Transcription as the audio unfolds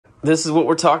This is what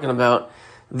we're talking about.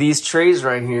 These trays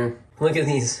right here. Look at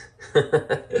these.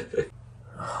 Oh,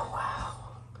 wow.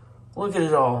 Look at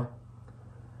it all.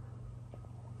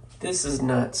 This is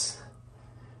nuts.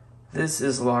 This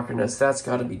is locker nuts. That's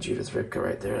got to be Judith Ripka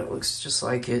right there. It looks just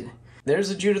like it. There's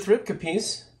a Judith Ripka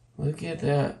piece. Look at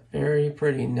that. Very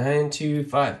pretty.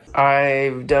 925.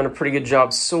 I've done a pretty good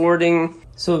job sorting.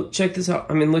 So check this out.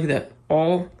 I mean, look at that.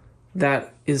 All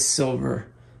that is silver.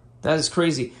 That is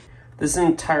crazy. This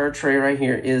entire tray right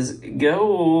here is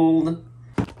gold.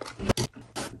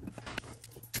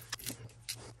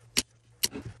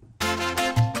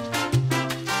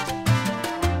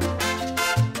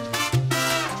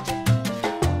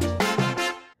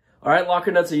 All right,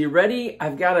 Locker Nuts, are you ready?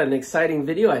 I've got an exciting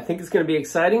video. I think it's going to be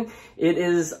exciting. It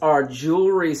is our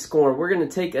jewelry score. We're going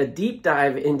to take a deep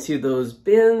dive into those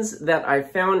bins that I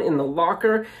found in the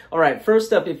locker. All right,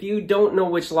 first up, if you don't know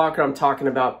which locker I'm talking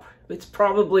about, it's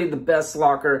probably the best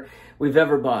locker we've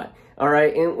ever bought. All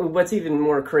right, and what's even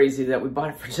more crazy that we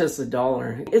bought it for just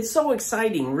 $1. It's so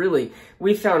exciting, really.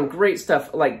 We found great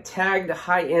stuff like tagged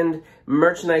high-end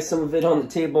merchandise, some of it on the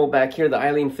table back here, the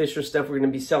Eileen Fisher stuff. We're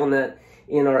going to be selling that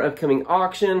in our upcoming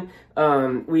auction.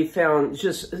 We found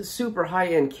just super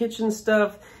high-end kitchen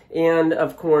stuff and,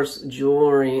 of course,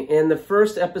 jewelry. And the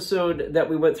first episode that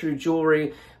we went through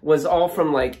jewelry was all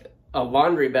from like a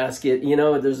laundry basket. You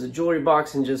know, there's a jewelry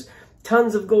box and just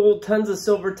tons of gold, tons of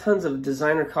silver, tons of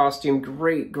designer costume,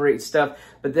 great stuff.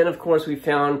 But then, of course, we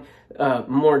found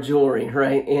more jewelry,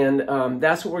 right? And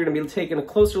that's what we're going to be taking a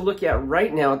closer look at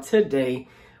right now today.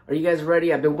 Are you guys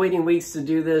ready? I've been waiting weeks to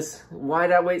do this. Why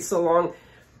did I wait so long?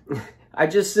 I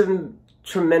just am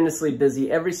tremendously busy.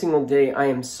 Every single day, I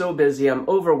am so busy. I'm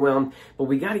overwhelmed, but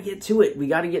we got to get to it. We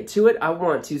got to get to it. I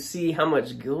want to see how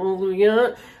much gold we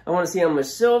got. I want to see how much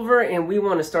silver, and we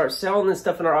want to start selling this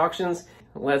stuff in our auctions.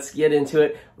 Let's get into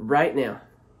it right now.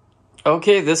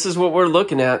 Okay, this is what we're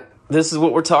looking at. This is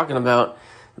what we're talking about.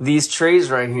 These trays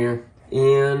right here.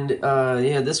 And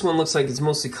yeah, this one looks like it's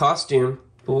mostly costume.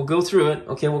 But we'll go through it.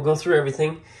 Okay, we'll go through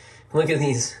everything. Look at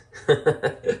these.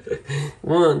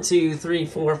 1, 2, 3,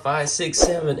 4, 5, 6,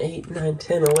 7, 8, 9,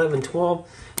 10, 11, 12,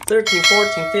 13,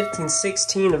 14, 15,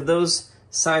 16 of those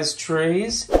size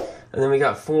trays. And then we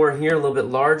got 4 here, a little bit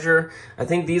larger. I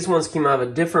think these ones came out of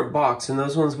a different box, and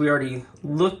those ones we already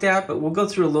looked at, but we'll go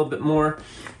through a little bit more.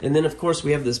 And then, of course,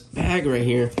 we have this bag right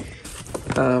here.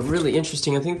 Really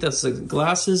interesting. I think that's the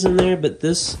glasses in there, but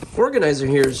this organizer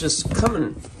here is just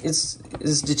coming. It's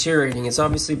deteriorating. It's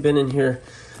obviously been in here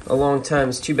a long time.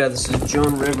 It's too bad this is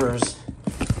Joan Rivers,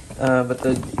 but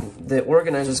the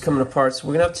organizer's coming apart, so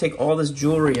we're gonna have to take all this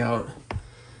jewelry out.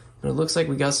 But it looks like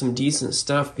we got some decent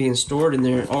stuff being stored in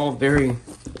there, all very,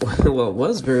 well, it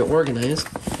was very organized.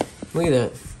 Look at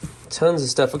that. Tons of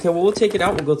stuff. Okay, well, we'll take it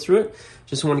out. We'll go through it.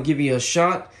 Just want to give you a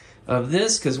shot of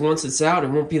this, because once it's out, it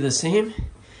won't be the same.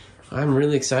 I'm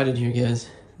really excited here, guys.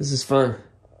 This is fun.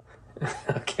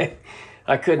 Okay,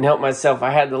 I couldn't help myself.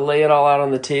 I had to lay it all out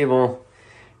on the table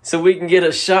so we can get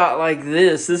a shot like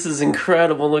this. This is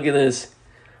incredible. Look at this.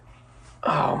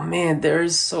 Oh, man,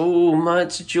 there's so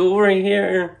much jewelry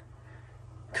here.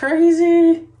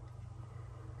 Crazy.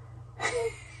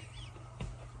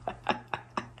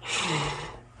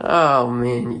 Oh,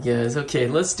 man, you guys. Okay,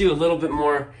 let's do a little bit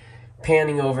more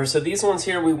panning over. So these ones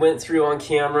here we went through on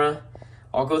camera.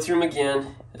 I'll go through them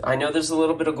again. I know there's a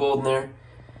little bit of gold in there.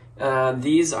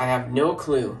 These I have no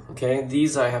clue. Okay,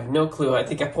 these I have no clue. I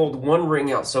think I pulled one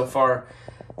ring out so far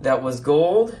that was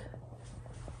gold,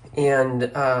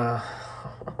 and I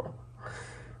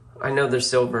know they're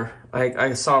silver.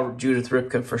 I saw Judith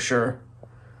Ripka for sure.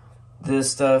 This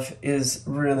stuff is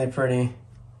really pretty.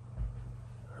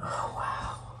 Oh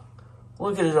wow,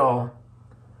 look at it all.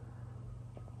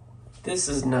 This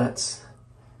is nuts.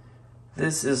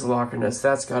 This is locker nuts.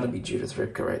 That's got to be Judith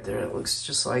Ripka right there. It looks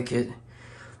just like it.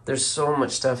 There's so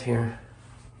much stuff here.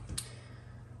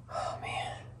 Oh,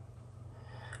 man.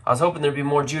 I was hoping there'd be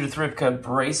more Judith Ripka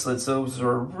bracelets. Those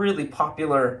were really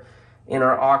popular in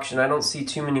our auction. I don't see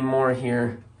too many more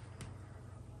here.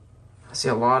 I see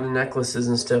a lot of necklaces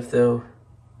and stuff, though.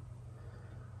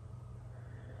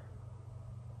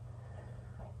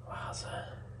 Wowza.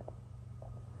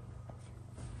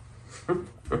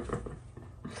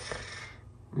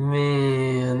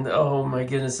 Man, oh my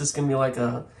goodness, this is gonna be like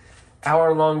a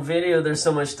hour-long video. There's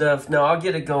so much stuff. No, I'll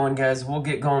get it going, guys. We'll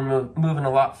get going, moving a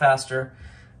lot faster.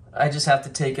 I just have to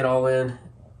take it all in.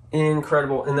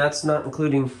 Incredible, and that's not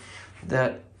including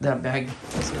that bag.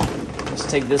 Let's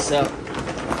take this out.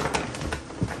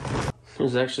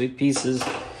 There's actually pieces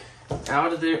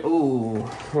out of there. Ooh,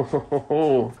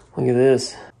 look at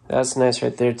this. That's nice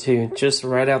right there too. Just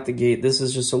right out the gate. This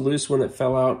is just a loose one that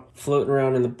fell out, floating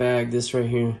around in the bag. This right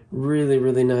here. Really,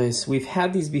 really nice. We've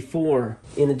had these before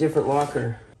in a different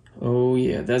locker. Oh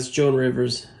yeah, that's Joan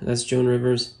Rivers. That's Joan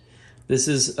Rivers. This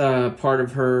is part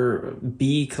of her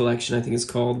bee collection, I think it's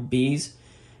called, bees.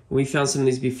 We found some of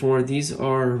these before. These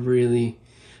are really,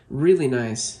 really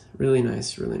nice. Really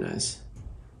nice, really nice.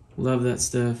 Love that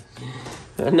stuff.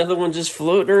 Another one just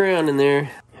floating around in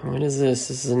there. What is this?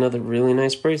 This is another really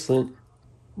nice bracelet.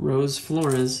 Rose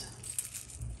Flores.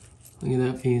 Look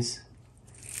at that piece.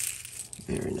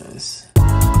 Very nice.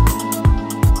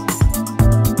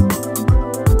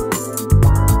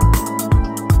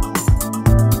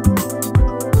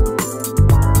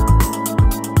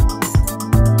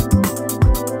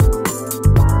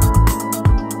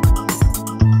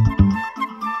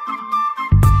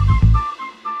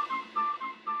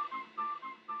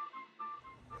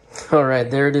 All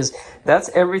right, there it is. That's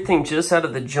everything just out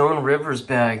of the Joan Rivers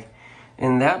bag.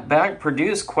 And that bag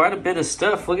produced quite a bit of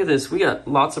stuff. Look at this. We got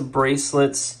lots of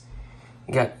bracelets.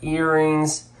 We got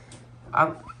earrings.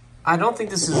 I don't think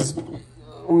this is...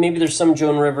 Maybe there's some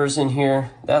Joan Rivers in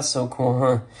here. That's so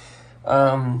cool,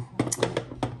 huh?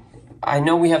 I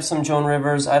know we have some Joan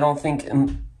Rivers. I don't think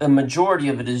a majority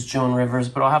of it is Joan Rivers,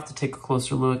 but I'll have to take a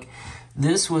closer look.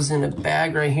 This was in a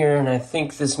bag right here, and I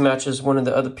think this matches one of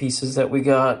the other pieces that we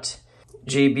got.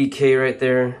 JBK right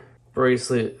there.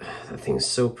 Bracelet. That thing's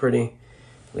so pretty.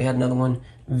 We had another one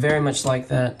very much like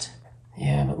that.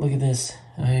 Yeah, but look at this.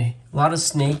 A lot of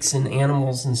snakes and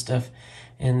animals and stuff,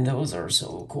 and those are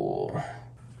so cool.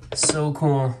 So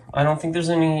cool. I don't think there's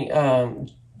any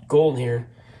gold here,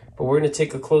 but we're going to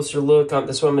take a closer look.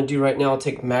 That's what I'm going to do right now. I'll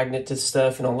take magnet to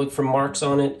stuff, and I'll look for marks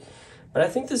on it. But I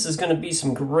think this is going to be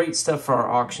some great stuff for our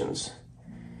auctions.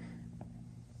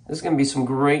 This is going to be some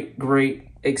great,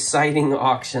 exciting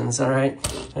auctions, all right?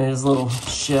 There's a little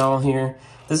shell here.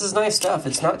 This is nice stuff.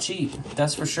 It's not cheap,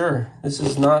 that's for sure. This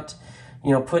is not,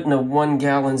 you know, put in a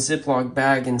 1-gallon Ziploc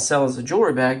bag and sell as a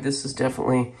jewelry bag. This is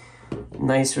definitely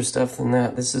nicer stuff than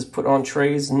that. This is put on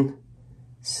trays and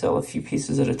sell a few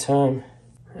pieces at a time.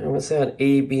 And what's that?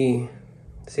 AB.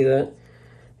 See that?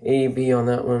 AB on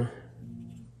that one.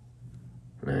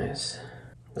 Nice.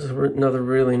 This is another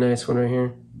really nice one right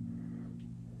here.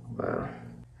 Wow.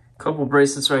 Couple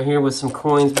bracelets right here with some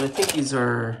coins, but I think these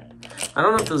are, I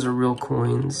don't know if those are real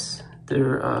coins.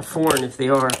 They're foreign if they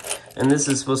are. And this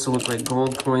is supposed to look like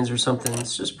gold coins or something.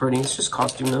 It's just pretty. It's just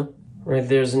costume though. Right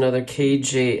there's another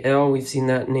KJL. We've seen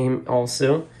that name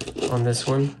also on this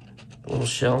one. A little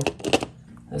shell.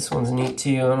 This one's neat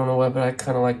too. I don't know why, but I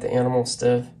kind of like the animal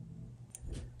stuff.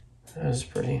 That was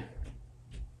pretty.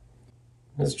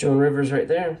 That's Joan Rivers right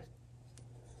there.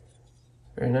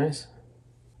 Very nice.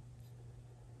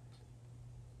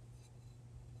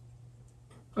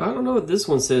 I don't know what this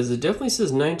one says. It definitely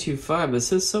says 925, but it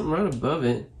says something right above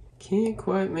it. Can't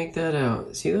quite make that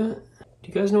out. See that? Do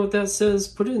you guys know what that says?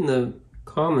 Put it in the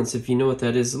comments if you know what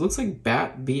that is. It looks like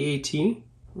bat, B-A-T.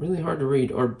 Really hard to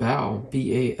read. Or bow,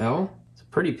 B-A-L. It's a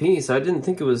pretty piece. I didn't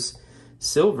think it was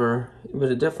silver,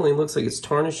 but it definitely looks like it's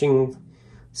tarnishing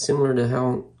similar to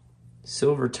how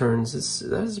silver turns.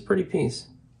 That is a pretty piece.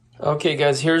 Okay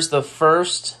guys, here's the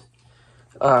first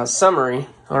summary.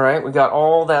 All right, we got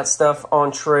all that stuff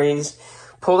on trays.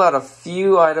 Pulled out a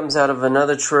few items out of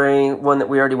another tray, one that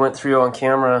we already went through on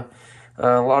camera.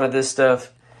 A lot of this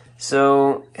stuff.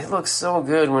 So it looks so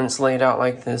good when it's laid out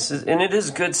like this. And it is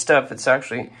good stuff. It's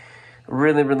actually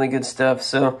really, really good stuff.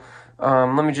 So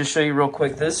let me just show you real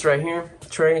quick. This right here,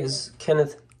 tray is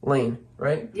Kenneth Lane,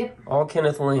 right? Yep. All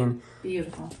Kenneth Lane.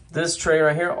 Beautiful. This tray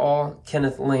right here, all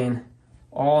Kenneth Lane.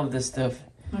 All of this stuff.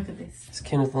 Look at this. It's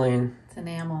Kenneth Lane. It's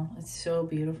enamel. It's so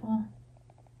beautiful.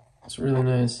 It's really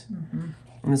nice. Mm-hmm.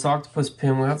 And this octopus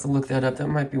pin, we'll have to look that up. That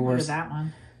might be worth Look at that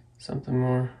one. something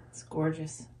more. It's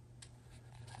gorgeous.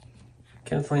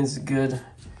 Kenneth Lane's a good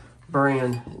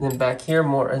brand. And then back here,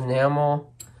 more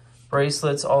enamel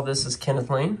bracelets. All this is Kenneth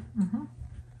Lane. Mm-hmm.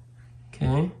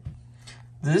 Okay.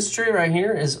 This tray right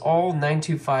here is all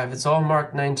 925. It's all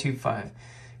marked 925.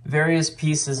 Various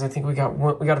pieces. I think we got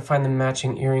to find the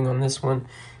matching earring on this one,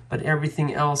 but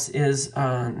everything else is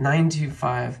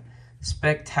 925.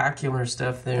 Spectacular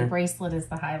stuff there. The bracelet is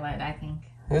the highlight, I think.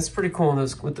 It's pretty cool.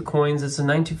 Those with the coins. It's a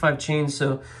 925 chain,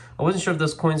 so I wasn't sure if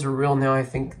those coins were real. Now I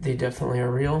think they definitely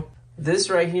are real. This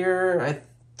right here, I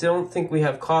don't think we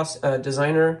have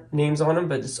designer names on them,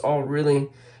 but it's all really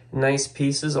nice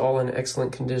pieces, all in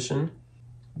excellent condition.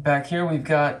 Back here we've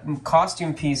got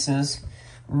costume pieces.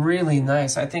 Really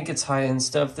nice. I think it's high-end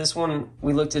stuff. This one,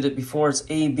 we looked at it before. It's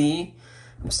AB.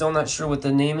 I'm still not sure what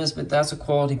the name is, but that's a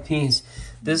quality piece.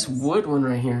 This wood one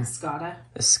right here. Escada.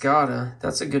 Escada.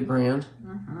 That's a good brand.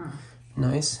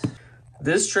 Nice.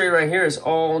 This tray right here is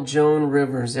all Joan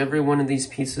Rivers. Every one of these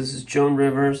pieces is Joan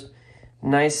Rivers.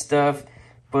 Nice stuff.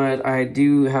 But I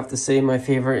do have to say my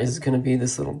favorite is going to be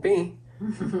this little bee.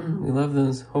 We love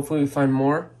those. Hopefully we find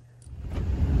more.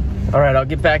 All right, I'll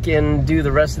get back in and do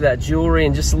the rest of that jewelry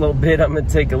in just a little bit. I'm going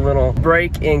to take a little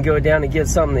break and go down and get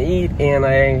something to eat. And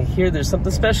I hear there's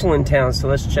something special in town, so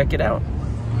let's check it out.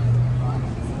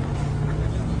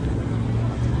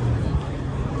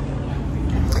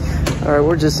 All right,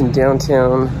 we're just in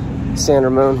downtown San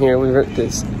Ramon here. We were at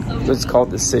this, what's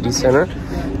called the City Center.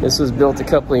 This was built a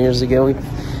couple of years ago.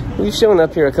 We've shown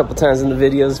up here a couple times in the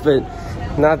videos, but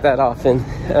not that often.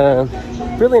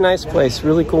 Really nice place,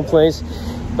 really cool place.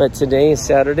 But today is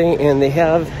Saturday, and they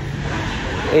have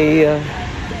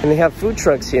food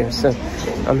trucks here. So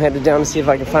I'm headed down to see if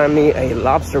I can find me a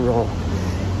lobster roll.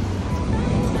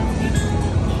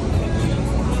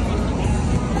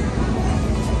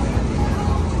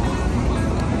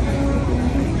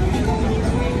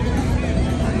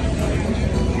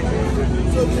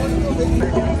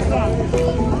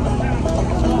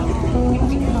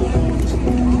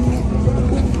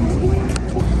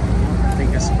 I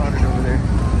think I spotted over there.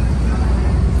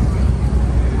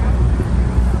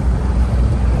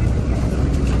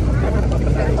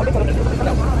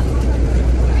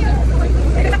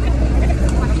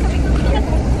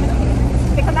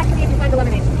 Come back to me if you find the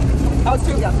lemonade. Oh, it's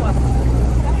true. Yeah, come on.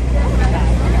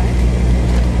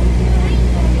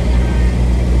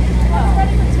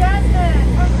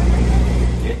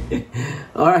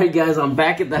 All right, guys, I'm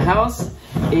back at the house,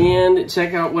 and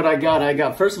check out what I got. I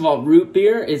got, first of all, root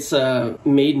beer. It's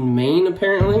made in Maine,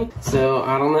 apparently. So,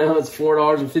 I don't know, it's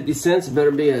 $4.50. It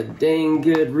better be a dang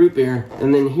good root beer.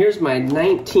 And then here's my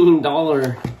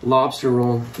 $19 lobster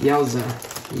roll. Yowza.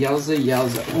 Yowza,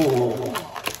 yowza.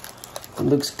 Oh, it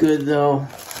looks good, though.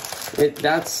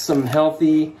 That's some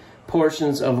healthy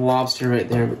portions of lobster right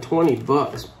there, but 20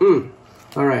 bucks.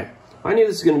 All right, I knew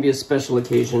this was going to be a special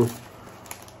occasion.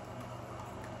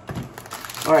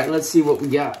 All right, let's see what we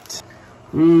got.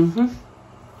 Oh,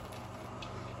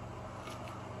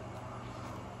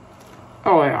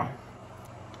 yeah.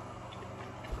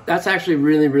 That's actually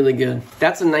really, really good.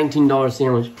 That's a $19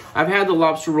 sandwich. I've had the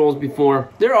lobster rolls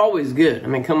before. They're always good. I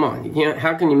mean, come on. You can't,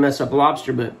 how can you mess up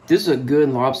lobster? But this is a good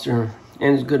lobster.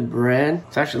 And it's good bread.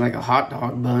 It's actually like a hot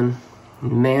dog bun.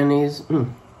 Mayonnaise.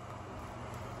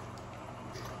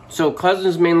 So,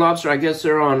 Cousin's Maine Lobster, I guess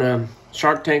they're on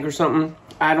Shark Tank or something.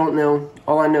 I don't know.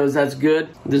 All I know is that's good.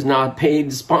 There's not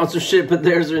paid sponsorship of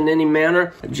theirs in any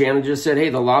manner. Jana just said, hey,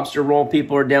 the lobster roll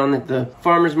people are down at the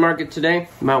farmer's market today.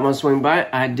 You might want to swing by.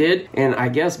 I did. And I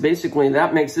guess basically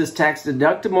that makes this tax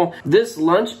deductible. This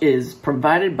lunch is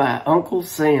provided by Uncle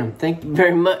Sam. Thank you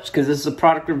very much, because this is a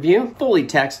product review. Fully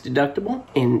tax deductible.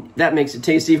 And that makes it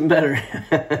taste even better.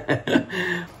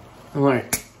 All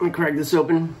right. Let me crack this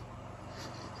open.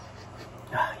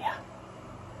 Oh, yeah.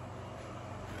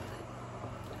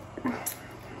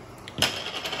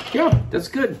 Yeah, that's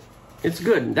good. It's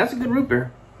good. That's a good root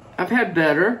beer. I've had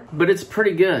better, but it's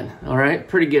pretty good. All right,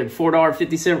 pretty good.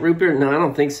 $4.50 root beer? No, I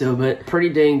don't think so, but pretty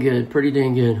dang good. Pretty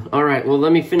dang good. All right, well,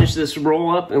 let me finish this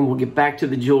roll up and we'll get back to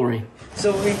the jewelry.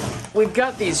 So we've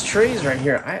got these trays right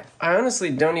here. I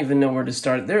honestly don't even know where to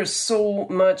start. There's so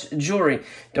much jewelry.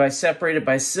 Do I separate it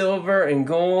by silver and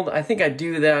gold? I think I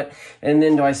do that. And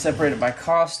then do I separate it by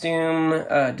costume,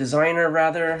 designer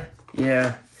rather?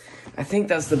 Yeah. I think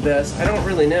that's the best. I don't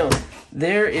really know.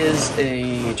 There is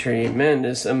a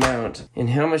tremendous amount. And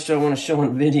how much do I want to show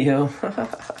on video?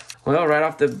 Well, right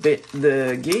off the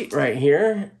gate right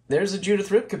here, there's a Judith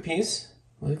Ripka piece.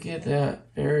 Look at that.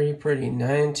 Very pretty.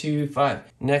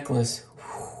 925 necklace.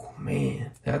 Whew,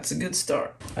 man, that's a good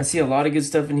start. I see a lot of good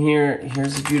stuff in here.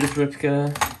 Here's a Judith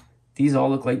Ripka. These all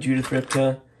look like Judith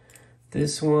Ripka.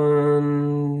 This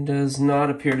one does not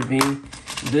appear to be.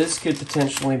 This could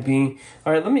potentially be.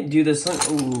 All right, let me do this.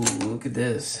 Ooh, look at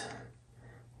this.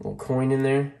 Little coin in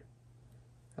there.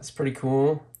 That's pretty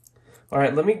cool. All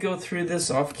right, let me go through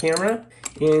this off camera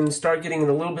and start getting it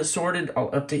a little bit sorted. I'll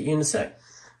update you in a sec.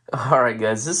 All right,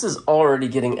 guys, this is already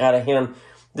getting out of hand.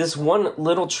 This one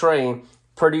little tray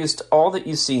produced all that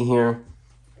you see here.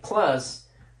 Plus,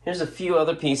 here's a few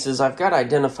other pieces. I've got to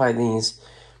identify these.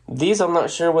 These, I'm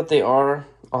not sure what they are.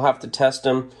 I'll have to test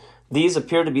them. These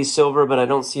appear to be silver, but I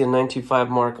don't see a 925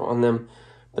 mark on them.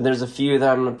 But there's a few that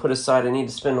I'm going to put aside. I need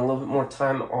to spend a little bit more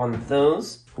time on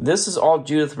those. This is all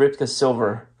Judith Ripka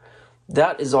silver.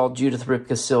 That is all Judith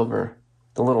Ripka silver.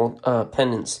 The little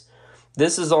pendants.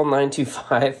 This is all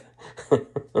 925.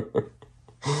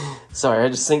 Sorry, I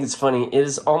just think it's funny. It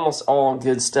is almost all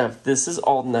good stuff. This is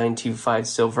all 925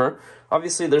 silver.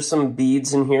 Obviously, there's some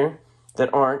beads in here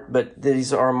that aren't, but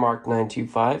these are marked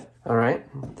 925. All right,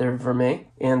 they're vermeil.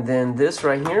 And then this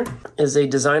right here is a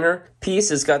designer piece.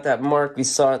 It's got that mark. We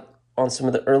saw it on some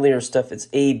of the earlier stuff. It's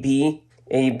AB.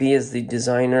 AB is the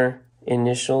designer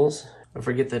initials. I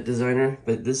forget that designer,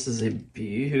 but this is a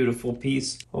beautiful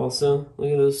piece. Also,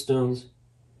 look at those stones.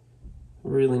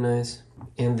 Really nice.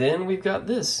 And then we've got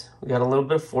this. We got a little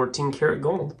bit of 14 karat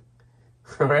gold.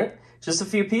 All right, just a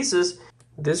few pieces.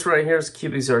 This right here is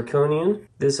cubic zirconium.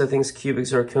 This I think is cubic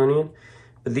zirconium.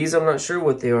 But these I'm not sure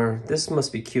what they are. This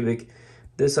must be cubic.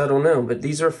 This I don't know, but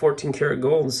these are 14 karat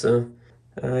gold. So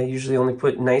I usually only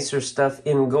put nicer stuff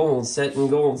in gold, set in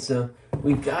gold. So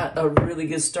we've got a really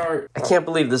good start. I can't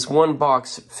believe this one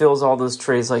box fills all those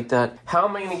trays like that. How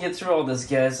am I gonna get through all this,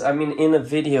 guys? I mean, in a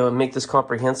video and make this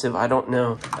comprehensive, I don't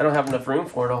know. I don't have enough room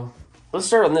for it all. Let's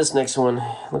start on this next one.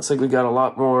 Looks like we got a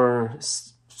lot more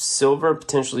silver,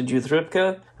 potentially Judith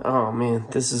Ripka. Oh man,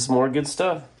 this is more good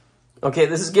stuff. Okay,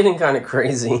 this is getting kind of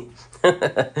crazy.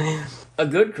 A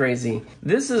good crazy.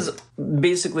 This is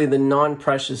basically the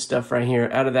non-precious stuff right here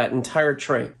out of that entire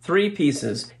tray. 3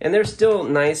 pieces. And they're still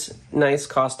nice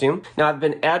costume. Now, I've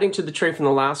been adding to the tray from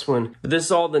the last one. But this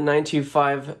is all the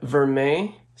 925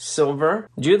 vermeil silver.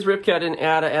 Judith Ripka I didn't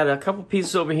add. I added a couple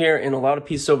pieces over here and a lot of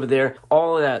pieces over there.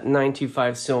 All of that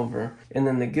 925 silver. And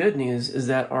then the good news is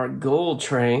that our gold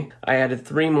tray, I added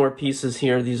 3 more pieces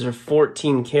here. These are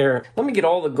 14 karat. Let me get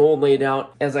all the gold laid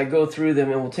out as I go through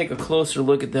them and we'll take a closer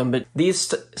look at them. But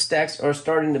these stacks are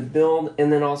starting to build.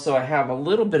 And then also I have a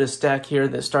little bit of stack here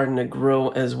that's starting to grow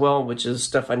as well, which is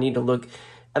stuff I need to look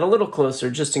at a little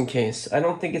closer just in case. I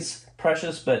don't think it's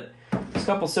precious, but there's a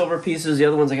couple silver pieces. The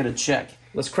other ones I gotta check.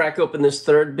 Let's crack open this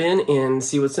third bin and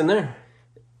see what's in there.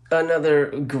 Another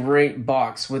great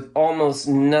box with almost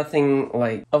nothing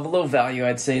like of low value,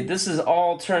 I'd say. This is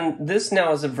all turned, this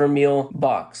now is a vermeil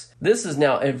box. This is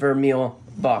now a vermeil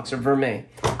box or vermeil.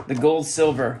 The gold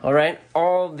silver, all right?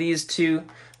 All these 2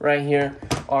 right here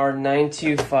are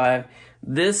 925.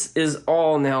 This is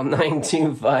all now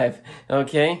 925,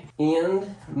 okay?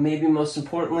 And maybe most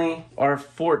importantly, our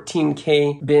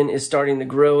 14K bin is starting to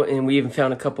grow and we even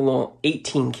found a couple little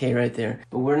 18K right there.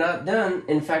 But we're not done.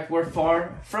 In fact, we're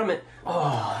far from it.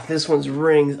 Oh, this one's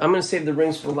rings. I'm gonna save the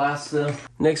rings for last though.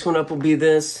 Next one up will be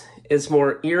this. It's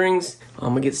more earrings. I'm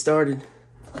gonna get started.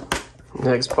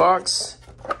 Next box.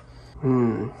 I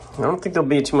don't think there'll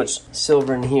be too much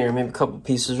silver in here. Maybe a couple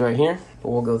pieces right here, but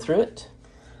we'll go through it.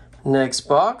 Next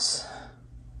box.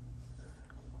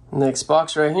 Next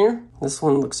box right here. This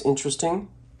one looks interesting.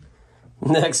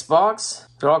 Next box.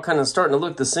 They're all kind of starting to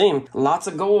look the same. Lots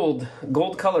of gold.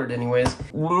 Gold colored anyways.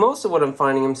 Most of what I'm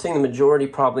finding, I'm saying the majority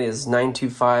probably is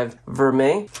 925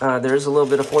 vermeil. There's a little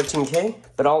bit of 14K,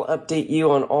 but I'll update you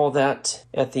on all that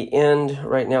at the end.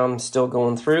 Right now I'm still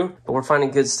going through, but we're finding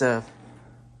good stuff.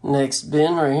 Next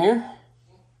bin right here.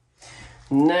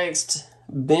 Next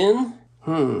bin.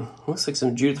 Looks like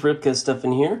some Judith Ripka stuff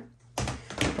in here.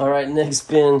 All right, next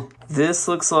bin. This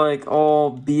looks like all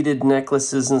beaded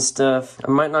necklaces and stuff. I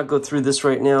might not go through this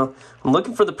right now. I'm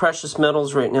looking for the precious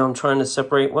metals right now. I'm trying to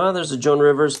separate. Well, there's a Joan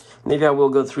Rivers. Maybe I will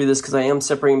go through this because I am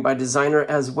separating by designer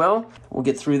as well. We'll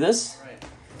get through this.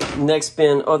 Next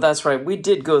bin. Oh, that's right. We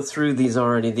did go through these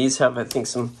already. These have, I think,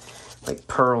 some like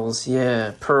pearls.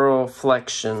 Yeah, pearl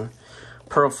flexion.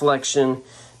 Pearl flexion.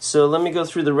 So let me go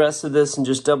through the rest of this and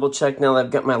just double check now that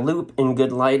I've got my loop in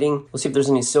good lighting. We'll see if there's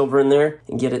any silver in there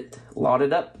and get it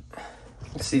lotted up.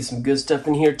 See some good stuff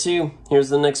in here too. Here's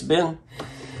the next bin.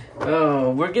 Oh,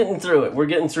 we're getting through it. We're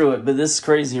getting through it, but this is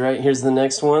crazy, right? Here's the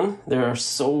next one. There are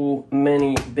so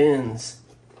many bins.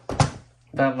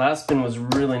 That last bin was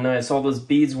really nice. All those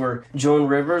beads were Joan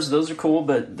Rivers. Those are cool,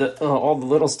 but all the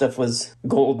little stuff was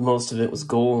gold. Most of it was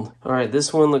gold. All right,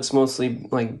 this one looks mostly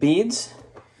like beads.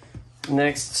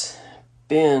 Next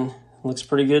bin looks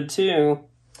pretty good too.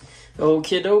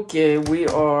 Okie dokie, we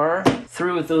are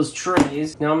through with those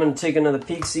trays. Now I'm going to take another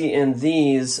peek-see in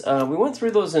these. We went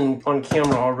through those on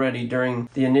camera already during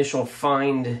the initial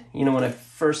find, you know, when I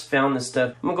first found this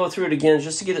stuff. I'm going to go through it again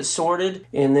just to get it sorted,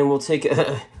 and then we'll take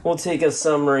a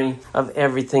summary of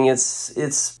everything.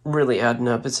 It's really adding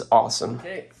up. It's awesome.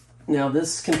 Okay. Now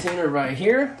this container right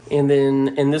here, and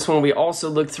this one we also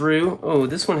looked through. Oh,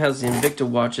 this one has the Invicta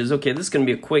watches. Okay, this is gonna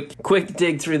be a quick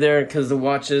dig through there because the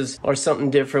watches are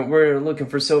something different. We're looking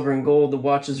for silver and gold. The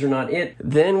watches are not it.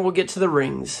 Then we'll get to the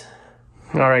rings.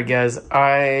 All right, guys,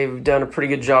 I've done a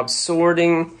pretty good job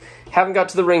sorting. Haven't got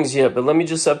to the rings yet, but let me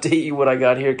just update you what I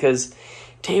got here because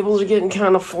tables are getting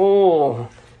kind of full.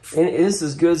 And this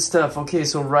is good stuff. Okay,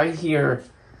 so right here,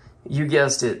 You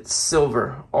guessed it,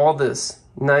 silver. All this,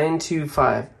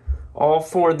 925. All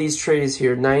 4 of these trays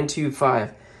here,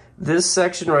 925. This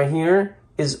section right here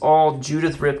is all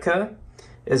Judith Ripka,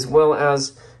 as well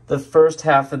as the first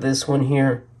half of this one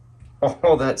here.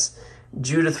 Oh, that's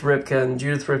Judith Ripka, and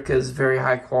Judith Ripka is very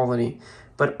high quality.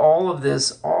 But all of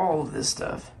this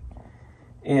stuff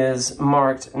is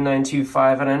marked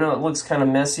 925, and I know it looks kind of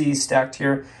messy stacked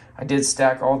here. I did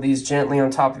stack all these gently on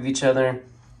top of each other.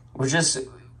 We're just,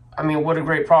 I mean, what a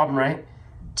great problem, right?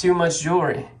 Too much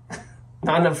jewelry.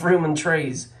 Not enough room in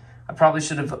trays. I probably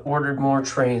should have ordered more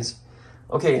trays.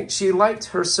 Okay, she liked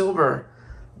her silver,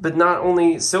 but not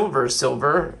only silver,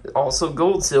 also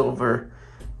gold silver.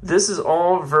 This is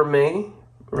all vermeil,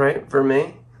 right?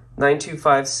 Vermeil,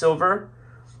 925 silver.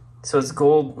 So it's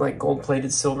gold, like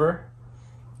gold-plated silver.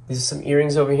 These are some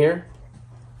earrings over here.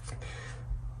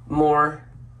 More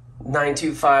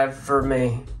 925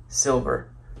 vermeil silver.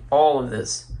 All of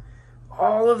this.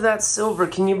 All of that silver.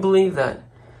 Can you believe that?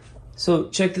 So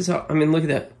check this out. I mean, look at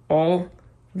that. All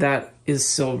that is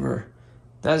silver.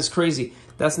 That is crazy.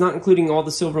 That's not including all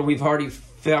the silver we've already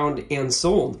found and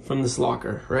sold from this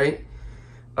locker, right?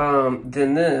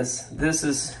 Then this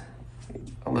is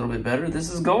a little bit better.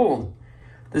 This is gold.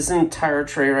 This entire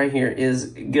tray right here is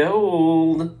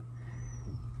gold.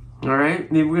 All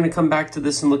right, maybe we're gonna come back to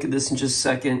this and look at this in just a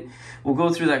second. We'll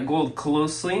go through that gold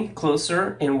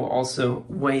closer, and we'll also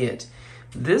weigh it.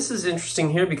 This is interesting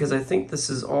here because I think this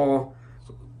is all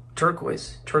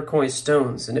turquoise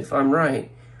stones. And if I'm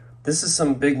right, this is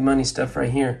some big money stuff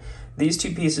right here. These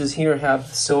 2 pieces here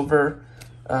have silver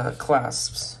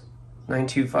clasps,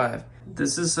 925.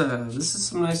 This is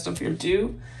some nice stuff here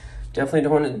too. Definitely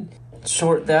don't want to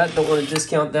short that, don't want to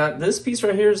discount that. This piece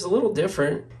right here is a little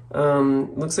different.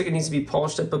 Looks like it needs to be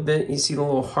polished up a bit. You see the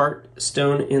little heart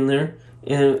stone in there.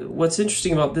 And what's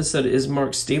interesting about this set is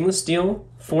marked stainless steel,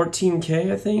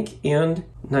 14K I think, and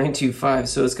 925.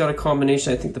 So it's got a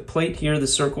combination. I think the plate here, the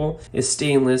circle, is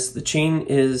stainless. The chain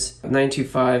is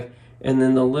 925. And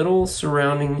then the little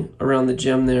surrounding around the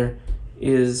gem there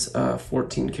is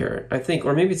 14 karat, I think,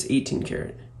 or maybe it's 18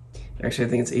 karat. Actually, I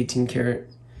think it's 18 karat.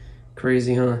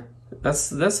 Crazy, huh?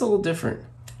 That's a little different.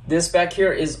 This back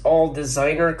here is all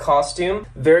designer costume,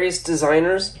 various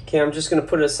designers. Okay, I'm just gonna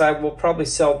put it aside. We'll probably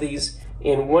sell these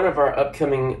in one of our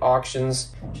upcoming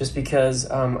auctions just because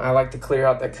I like to clear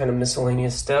out that kind of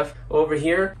miscellaneous stuff. Over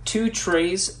here, 2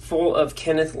 trays full of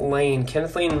Kenneth Lane.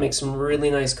 Kenneth Lane makes some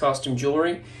really nice costume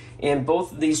jewelry, and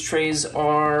both of these trays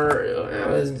are,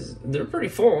 they're pretty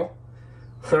full.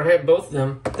 All right, both of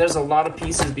them. There's a lot of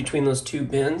pieces between those 2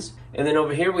 bins. And then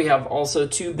over here we have also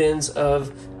 2 bins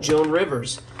of Joan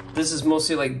Rivers. This is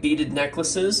mostly like beaded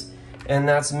necklaces, and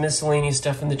that's miscellaneous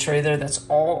stuff in the tray there. That's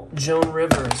all Joan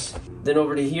Rivers. Then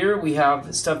over to here we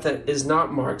have stuff that is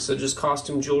not marked, so just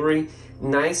costume jewelry.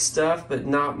 Nice stuff, but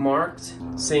not marked.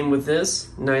 Same with this,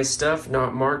 nice stuff,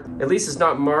 not marked. At least it's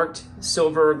not marked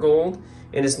silver or gold,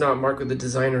 and it's not marked with the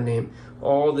designer name.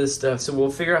 All this stuff. So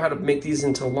we'll figure out how to make these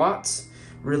into lots.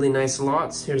 Really nice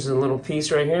lots. Here's a little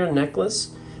piece right here,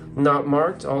 necklace, not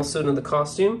marked, also in the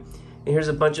costume. And here's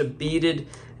a bunch of beaded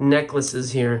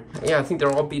necklaces here. Yeah, I think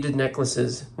they're all beaded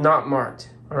necklaces, not marked.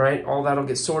 All right, all that'll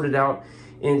get sorted out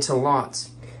into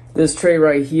lots. This tray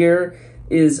right here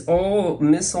is all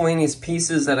miscellaneous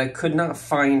pieces that I could not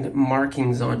find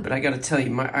markings on, but I gotta tell you,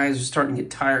 my eyes are starting to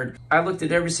get tired. I looked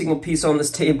at every single piece on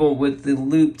this table with the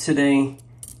loop today,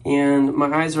 and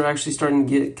my eyes are actually starting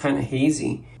to get kind of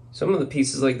hazy. Some of the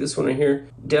pieces like this one right here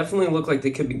definitely look like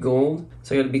they could be gold,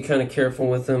 so I gotta be kind of careful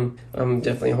with them. I'm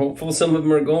definitely hopeful some of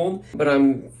them are gold, but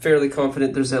I'm fairly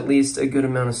confident there's at least a good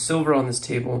amount of silver on this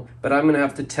table, but I'm gonna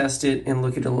have to test it and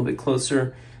look at it a little bit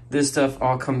closer. This stuff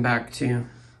I'll come back to.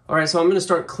 All right, so I'm gonna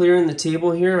start clearing the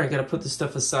table here. I gotta put this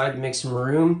stuff aside to make some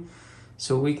room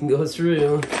so we can go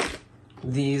through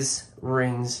these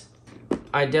rings.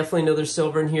 I definitely know there's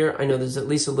silver in here. I know there's at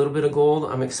least a little bit of gold.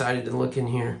 I'm excited to look in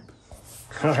here.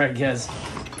 All right, guys,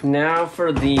 now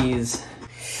for these.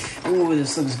 Ooh,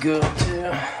 this looks good too.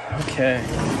 Okay,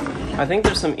 I think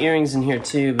there's some earrings in here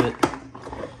too, but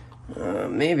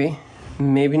maybe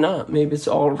not. Maybe it's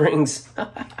all rings.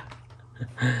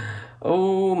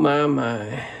 Oh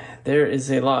my, there is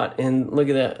a lot. And look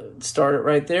at that, start it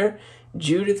right there.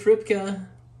 Judith Ripka.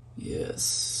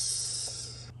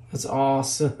 Yes, that's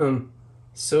awesome.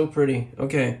 So pretty.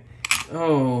 Okay.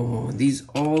 Oh, these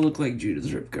all look like Judith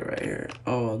Ripka right here.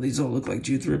 Oh, these all look like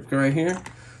Judith Ripka right here.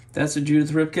 That's a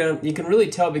Judith Ripka. You can really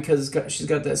tell because she's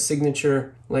got that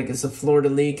signature, like it's a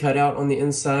fleur-de-lis cut out on the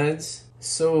insides.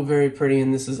 So very pretty,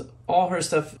 and this is all her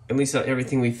stuff, at least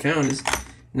everything we found is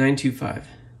 925.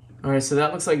 All right, so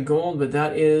that looks like gold, but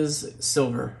that is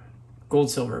silver. gold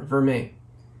silver, vermeil.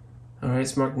 All right,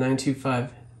 it's marked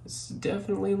 925. It's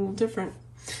definitely a little different.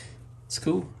 It's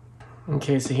cool.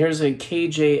 Okay, so here's a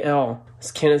KJL.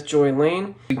 It's Kenneth Joy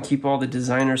Lane. You can keep all the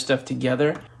designer stuff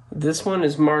together. This one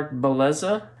is marked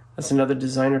Blvd. That's another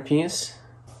designer piece.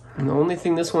 And the only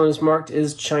thing this one is marked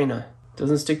is China.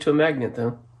 Doesn't stick to a magnet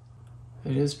though.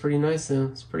 It is pretty nice though.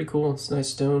 It's pretty cool. It's a nice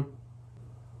stone.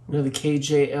 Another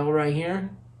KJL right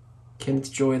here.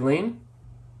 Kenneth Joy Lane.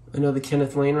 Another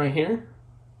Kenneth Lane right here.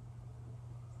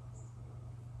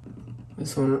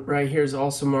 This one right here is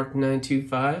also marked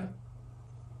 925.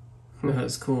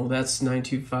 That's cool. That's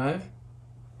 925.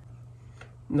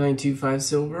 925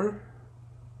 silver.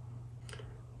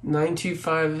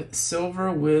 925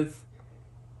 silver with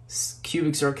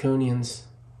cubic zirconians.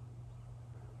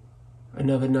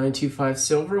 Another 925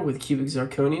 silver with cubic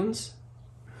zirconians.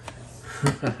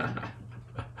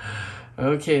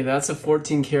 Okay, that's a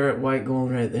 14 karat white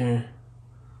gold right there.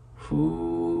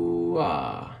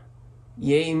 Hoo-ah.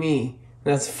 Yay me.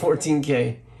 That's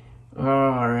 14K.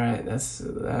 Alright, that's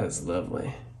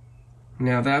lovely.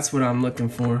 Now that's what I'm looking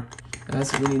for.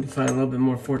 That's what we need to find, a little bit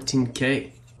more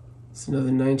 14K. It's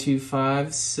another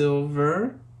 925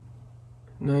 silver.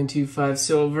 925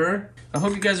 silver. I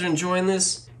hope you guys are enjoying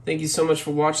this. Thank you so much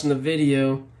for watching the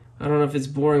video. I don't know if it's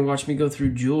boring watching me go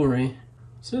through jewelry.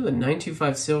 So the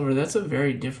 925 silver, that's a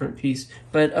very different piece.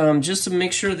 But just to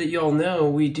make sure that y'all know,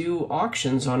 we do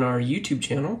auctions on our YouTube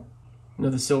channel.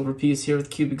 Another silver piece here with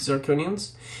cubic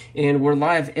zirconians. And we're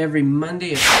live every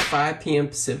Monday at 5 p.m.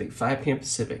 Pacific. 5 p.m.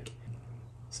 Pacific.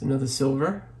 It's another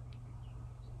silver.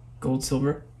 Gold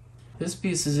silver. This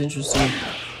piece is interesting.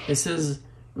 It says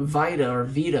Vita or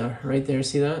Vita right there.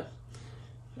 See that?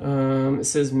 It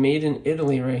says made in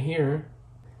Italy right here.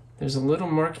 There's a little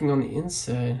marking on the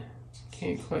inside.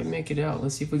 Can't quite make it out.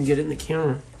 Let's see if we can get it in the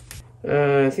camera.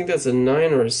 I think that's a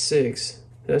 9 or a 6.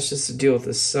 That's just to deal with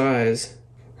the size.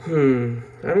 I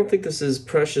don't think this is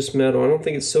precious metal. I don't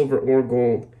think it's silver or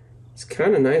gold. It's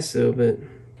kind of nice though, but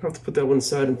I'll have to put that one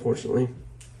aside, unfortunately.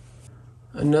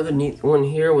 Another neat one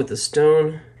here with the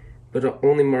stone, but the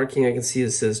only marking I can see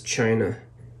is says China.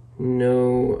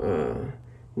 No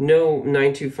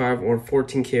 925 or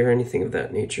 14K or anything of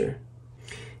that nature.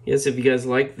 Yes, if you guys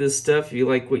like this stuff, if you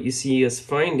like what you see us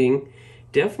finding,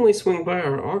 definitely swing by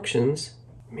our auctions.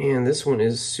 Man, this one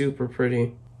is super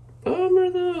pretty.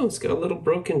 Bummer though, it's got a little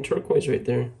broken turquoise right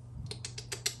there.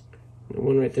 And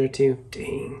one right there too.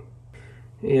 Dang.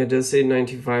 Yeah, it does say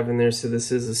 925 in there, so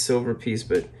this is a silver piece,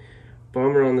 but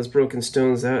bummer on this broken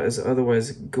stones. That is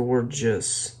otherwise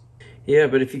gorgeous. Yeah,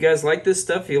 but if you guys like this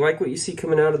stuff, if you like what you see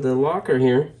coming out of the locker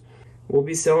here, we'll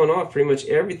be selling off pretty much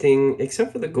everything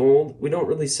except for the gold. We don't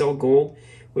really sell gold.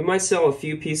 We might sell a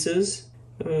few pieces,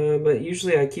 but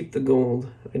usually I keep the gold.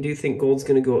 I do think gold's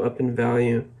going to go up in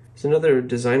value. There's another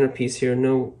designer piece here.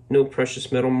 No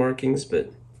precious metal markings,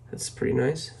 but that's pretty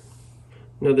nice.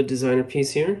 Another designer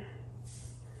piece here.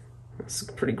 That's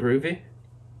pretty groovy.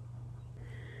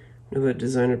 Another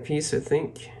designer piece, I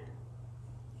think.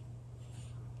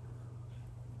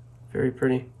 Very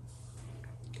pretty.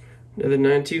 Another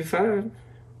 925.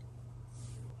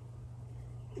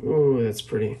 Oh, that's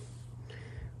pretty.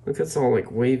 Look, that's all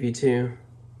like wavy too.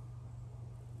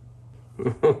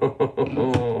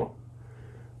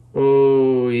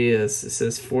 Oh yes, it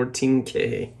says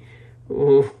 14K.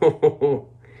 Oh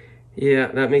yeah,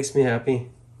 that makes me happy.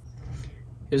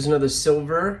 Here's another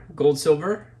silver, gold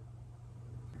silver.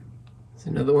 There's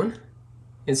another one.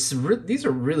 These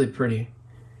are really pretty.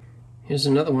 Here's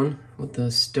another one with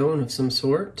a stone of some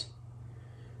sort.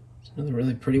 It's another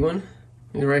really pretty one.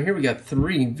 And right here we got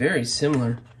 3 very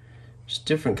similar, just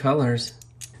different colors.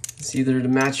 It's either to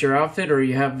match your outfit or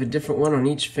you have a different one on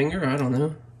each finger. I don't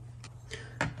know.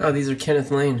 Oh, these are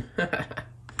Kenneth Lane.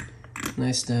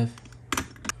 Nice stuff.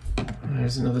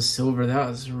 There's another silver. That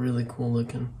was really cool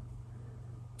looking.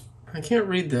 I can't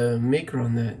read the maker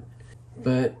on that,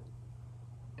 but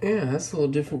yeah, that's a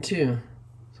little different too.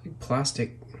 It's like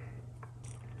plastic.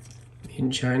 Made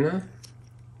in China.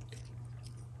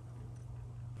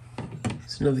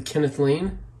 It's another Kenneth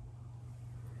Lane.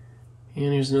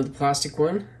 And here's another plastic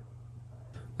one.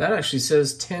 That actually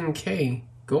says 10K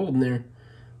gold in there.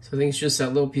 So I think it's just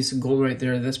that little piece of gold right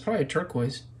there. That's probably a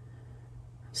turquoise.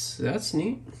 So that's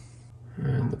neat.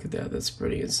 Look at that, that's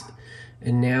pretty. It's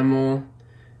enamel.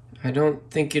 I don't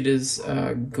think it is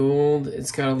gold.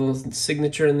 It's got a little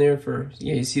signature in there for,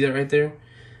 yeah, you see that right there?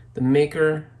 The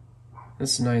maker,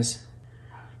 that's nice.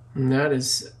 And that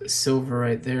is silver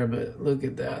right there, but look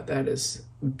at that. That is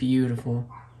beautiful.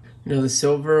 You know, the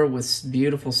silver with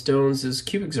beautiful stones is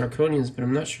cubic zirconians, but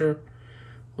I'm not sure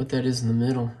what that is in the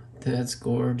middle. That's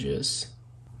gorgeous.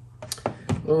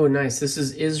 Oh, nice. This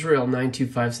is Israel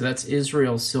 925, so that's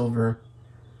Israel silver.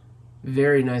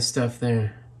 Very nice stuff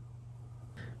there.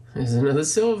 There's another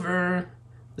silver.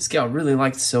 This gal really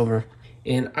likes silver,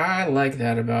 and I like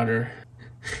that about her.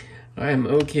 I am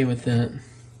okay with that.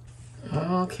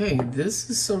 Okay, this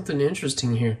is something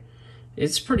interesting here.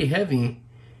 It's pretty heavy,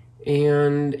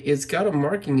 and it's got a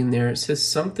marking in there. It says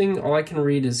something, all I can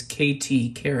read is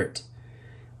KT, carat.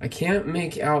 I can't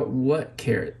make out what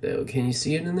carat, though. Can you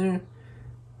see it in there?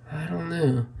 I don't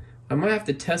know. I might have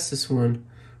to test this one.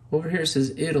 Over here it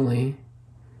says Italy.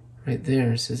 Right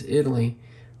there it says Italy.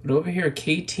 But over here,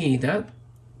 KT,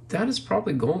 that is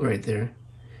probably gold right there.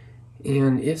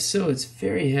 And if so, it's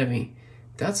very heavy.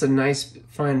 That's a nice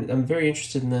find. I'm very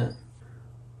interested in that.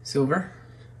 Silver.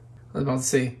 I was about to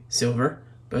say silver,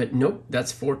 but nope,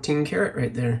 that's 14 karat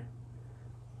right there.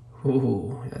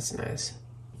 Ooh, that's nice.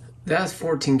 That's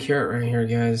 14 karat right here,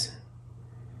 guys.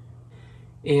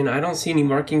 And I don't see any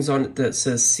markings on it that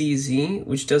says CZ,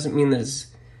 which doesn't mean that it's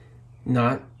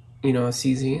not, you know, a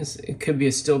CZ. It could be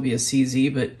still be a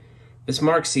CZ, but if it's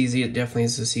marked CZ, it definitely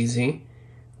is a CZ.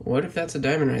 What if that's a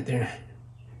diamond right there?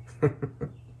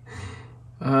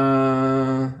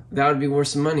 That would be worth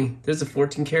some money. There's a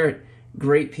 14 karat.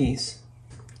 Great piece.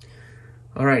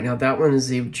 All right, now that one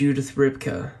is a Judith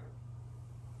Ripka.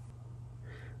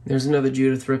 There's another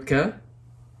Judith Ripka.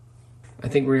 I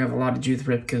think we have a lot of Judith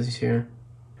Ripkas here.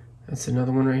 That's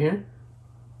another one right here.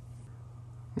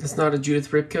 That's not a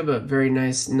Judith Ripka, but very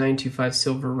nice 925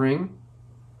 silver ring.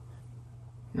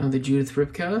 Another Judith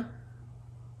Ripka.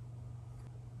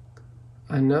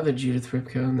 Another Judith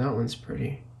Ripka, and that one's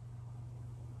pretty.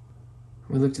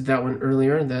 We looked at that one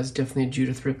earlier. That's definitely a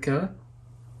Judith Ripka.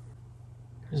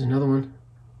 There's another one.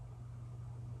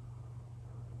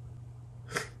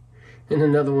 And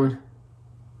another one.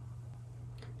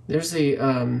 There's a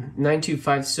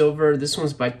 925 silver. This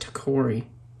one's by Takori.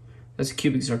 That's a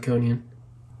cubic zirconian.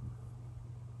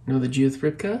 Another Judith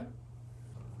Ripka.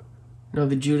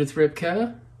 Another Judith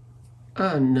Ripka.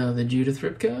 Another Judith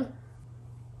Ripka.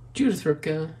 Judith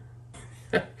Ripka.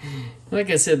 Like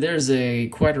I said, there's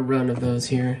quite a run of those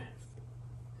here.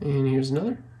 And here's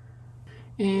another.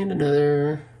 And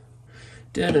another.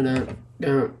 Da-da-da.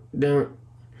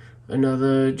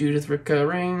 Another Judith Ripka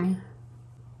ring.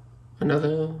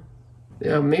 Another.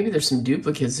 Yeah, maybe there's some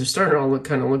duplicates. They're starting to all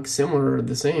look similar or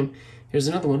the same. Here's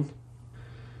another one.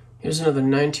 Here's another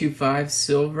 925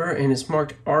 silver, and it's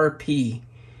marked RP.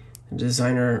 The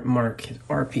designer mark,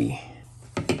 RP.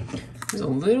 There's a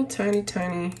little tiny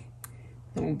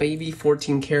little baby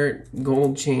 14 karat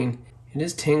gold chain. It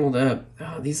is tangled up.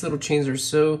 Oh, these little chains are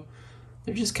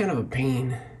they're just kind of a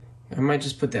pain. I might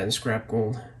just put that in scrap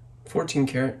gold. 14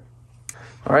 karat.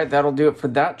 All right, that'll do it for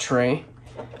that tray.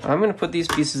 I'm gonna put these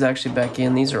pieces actually back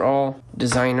in. These are all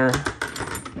designer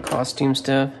costume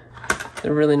stuff.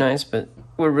 They're really nice, but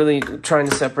we're really trying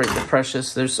to separate the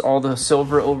precious. There's all the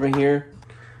silver over here.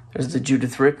 There's the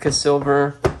Judith Ripka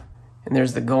silver, and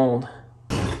there's the gold.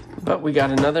 But we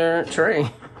got another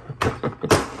tray.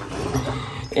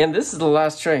 And this is the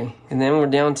last tray, and then we're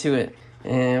down to it.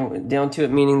 And down to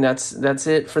it meaning that's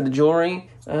it for the jewelry.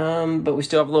 But we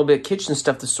still have a little bit of kitchen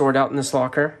stuff to sort out in this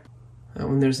locker. That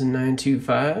one, there's a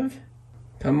 925.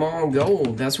 Come on,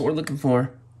 gold. That's what we're looking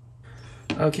for.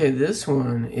 Okay, this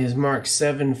one is marked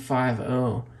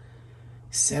 750.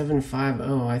 750.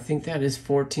 I think that is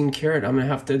 14 karat. I'm going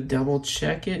to have to double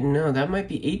check it. No, that might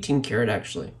be 18 karat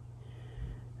actually.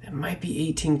 That might be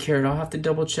 18 karat. I'll have to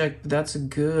double check, but that's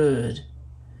good.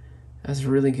 That's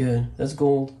really good. That's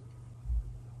gold.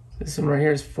 This one right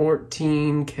here is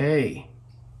 14K.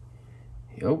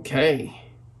 Okay.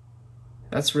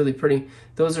 That's really pretty.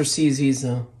 Those are CZs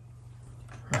though.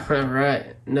 All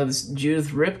right, another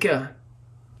Judith Ripka.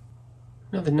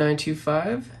 Another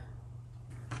 925.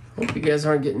 Hope you guys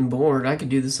aren't getting bored. I could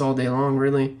do this all day long,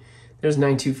 really. There's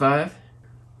 925.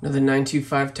 Another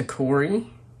 925 Takori.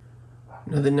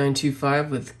 Another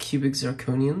 925 with cubic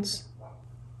zirconians.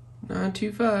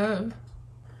 925.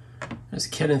 There's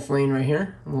Kenneth Lane right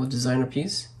here. A little designer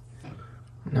piece.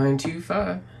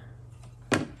 925.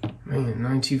 Man,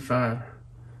 925.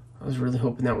 I was really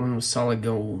hoping that one was solid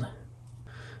gold.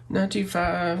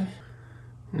 925.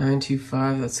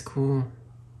 925, that's cool.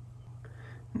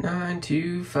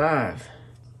 925.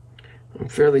 I'm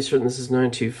fairly certain this is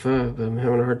 925, but I'm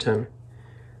having a hard time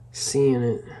seeing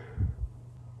it.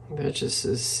 That just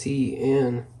says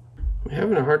CN. I'm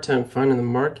having a hard time finding the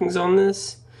markings on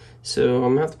this, so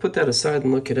I'm gonna have to put that aside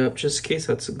and look it up just in case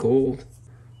that's a gold.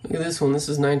 Look at this one. This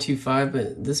is 925,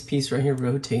 but this piece right here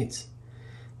rotates.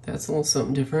 That's a little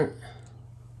something different.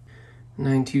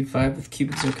 925 with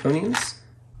cubic zirconians.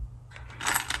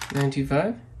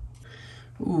 925.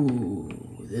 Ooh,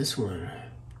 this one.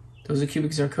 Those are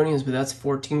cubic zirconians, but that's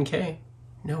 14K.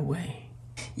 No way.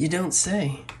 You don't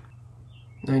say.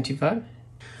 925?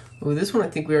 Oh, this one I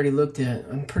think we already looked at.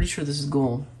 I'm pretty sure this is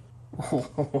gold.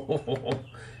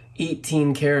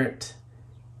 18 karat.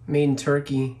 Made in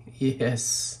Turkey.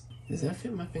 Yes. Does that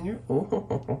fit my finger?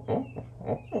 Oh.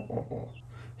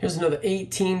 Here's another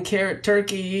 18 karat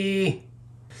turkey.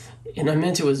 And I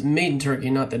meant it was made in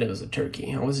Turkey, not that it was a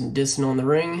turkey. I wasn't dissing on the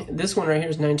ring. This one right here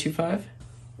is 925.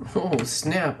 Oh,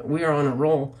 snap. We are on a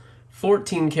roll.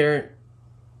 14 karat.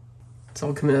 It's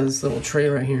all coming out of this little tray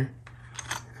right here.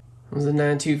 That was a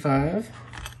 925.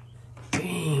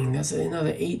 Dang, that's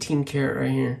another 18 karat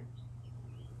right here.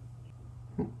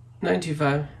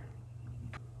 925.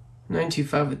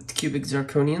 925 with cubic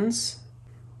zirconians.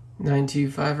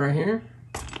 925 right here.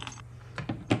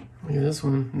 Look at this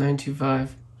one,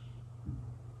 925.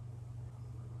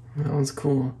 That one's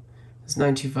cool. It's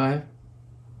 925.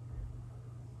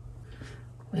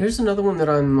 Here's another one that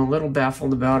I'm a little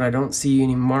baffled about. I don't see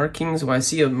any markings. Well, I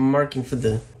see a marking for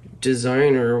the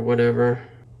designer or whatever.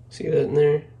 See that in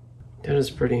there? That is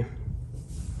pretty.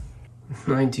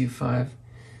 925.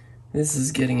 This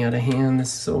is getting out of hand.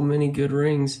 There's so many good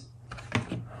rings.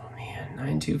 Oh man,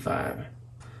 925.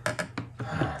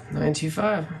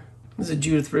 925. This is a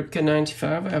Judith Ripka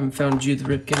 925. I haven't found Judith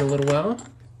Ripka in a little while.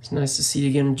 It's nice to see you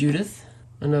again, Judith.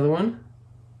 Another one.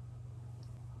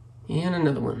 And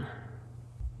another one.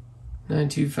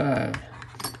 925.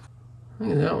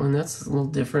 Look at that one. That's a little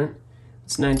different.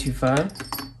 It's 925.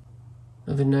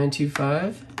 Another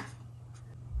 925.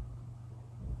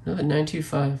 Another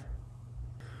 925.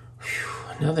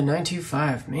 Whew, another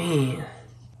 925. Man.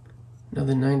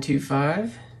 Another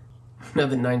 925.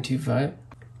 Another 925.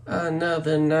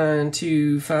 Another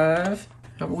 925.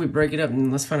 How about we break it up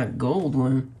and let's find a gold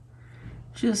one,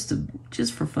 just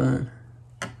for fun.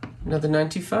 Another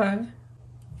 925.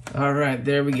 All right,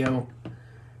 there we go.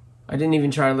 I didn't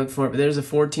even try to look for it, but there's a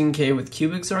 14K with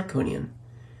cubic zirconian.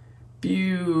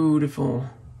 Beautiful.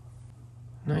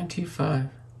 925.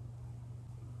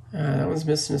 That one's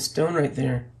missing a stone right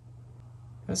there.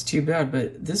 That's too bad,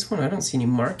 but this one, I don't see any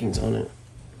markings on it.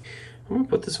 I'm gonna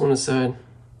put this one aside.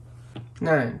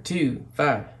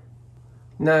 925.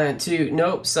 92.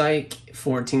 Nope, psych.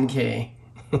 14K.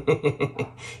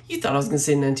 You thought I was gonna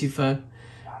say 925.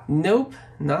 Nope,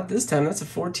 not this time. That's a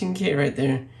 14K right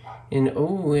there. And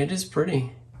oh, it is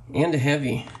pretty. And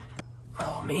heavy.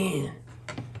 Oh man.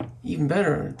 Even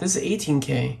better. This is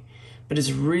 18K. But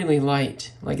it's really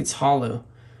light. Like it's hollow.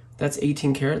 That's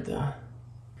 18 karat though.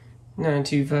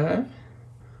 925.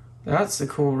 That's a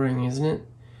cool ring, isn't it?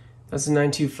 That's a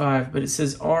 925, but it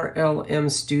says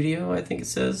RLM Studio, I think it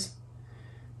says.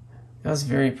 That's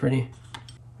very pretty.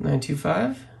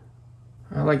 925.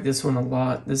 I like this one a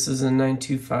lot. This is a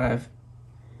 925.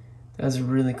 That's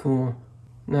really cool.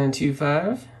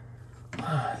 925.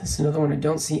 This is another one. I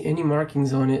don't see any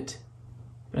markings on it,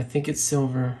 but I think it's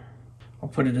silver. I'll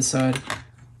put it aside.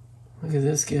 Look at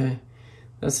this guy.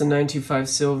 That's a 925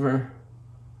 silver.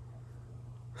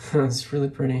 That's really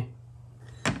pretty.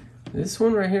 This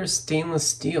one right here is stainless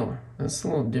steel. That's a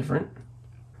little different.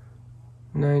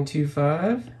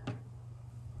 925.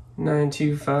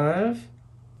 925.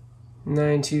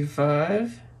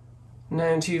 925.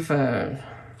 925.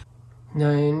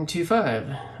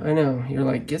 925. I know. You're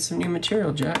like, get some new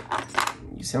material, Jack.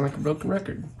 You sound like a broken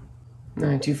record.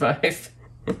 925.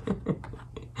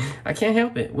 I can't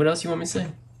help it. What else you want me to say?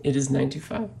 It is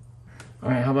 925.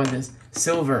 Alright, how about this?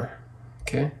 Silver.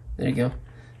 Okay, there you go.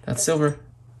 That's silver.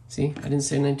 See, I didn't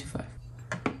say 925.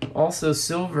 Also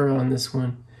silver on this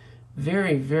one.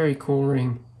 Very, very cool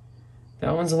ring.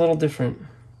 That one's a little different.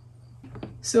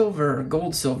 Silver,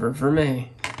 gold silver, vermeil.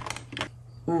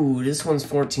 Ooh, this one's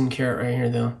 14 karat right here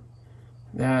though.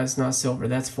 That's not silver,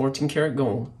 that's 14 karat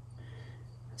gold.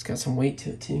 It's got some weight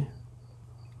to it too.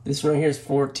 This one right here is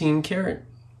 14 karat.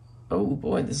 Oh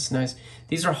boy, this is nice.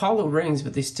 These are hollow rings,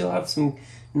 but they still have some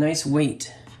nice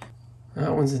weight.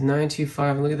 That one's a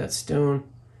 925. Look at that stone.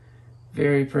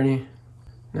 Very pretty.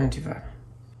 925.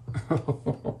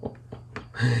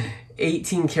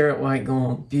 18 karat white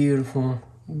gold. Beautiful.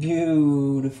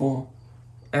 Beautiful.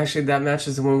 Actually, that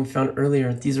matches the one we found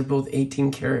earlier. These are both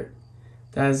 18 karat.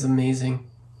 That is amazing.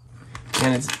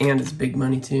 And it's big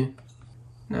money too.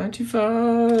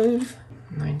 925.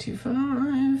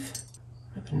 925.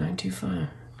 Another 925.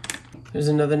 There's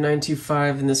another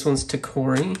 925, and this one's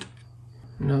Takori.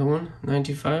 Another one,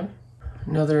 925.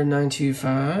 Another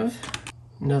 925.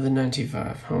 Another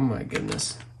 925. Oh my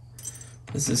goodness.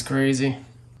 This is crazy.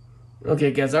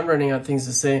 Okay guys, I'm running out of things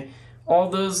to say. All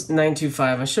those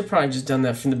 925, I should probably just done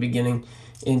that from the beginning.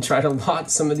 and try to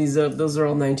lot some of these up. Those are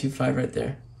all 925 right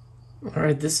there. All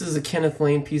right, this is a Kenneth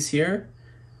Lane piece here.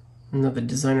 Another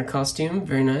designer costume,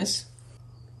 very nice.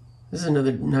 This is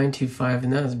another 925,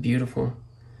 and that is beautiful.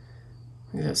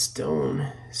 Look at that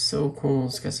stone, so cool.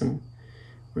 It's got some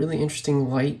really interesting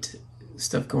light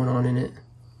stuff going on in it.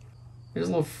 There's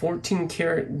a little 14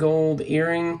 karat gold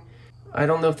earring. I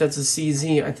don't know if that's a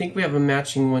CZ. I think we have a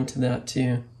matching one to that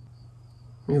too.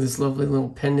 Look at this lovely little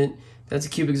pendant. That's a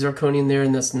cubic zirconium there,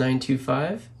 and that's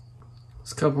 925.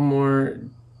 There's a couple more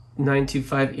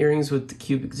 925 earrings with the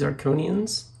cubic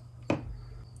zirconians.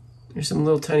 There's some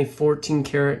little tiny 14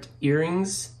 karat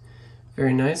earrings.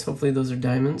 Very nice. Hopefully those are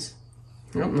diamonds.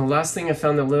 Oh, and the last thing I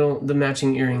found, the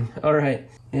matching earring. All right,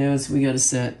 yes, we got a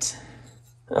set.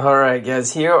 All right,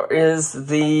 guys, here is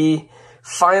the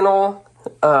final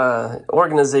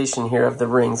organization here of the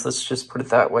rings. Let's just put it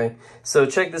that way. So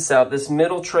check this out. This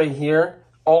middle tray here,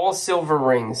 all silver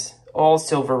rings. All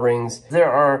silver rings.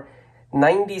 There are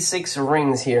 96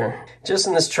 rings here. Just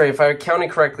in this tray, if I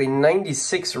counted correctly,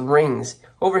 96 rings.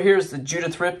 Over here is the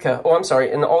Judith Ripka. Oh, I'm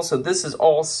sorry. And also, this is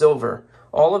all silver.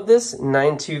 All of this,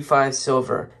 925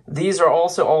 silver. These are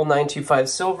also all 925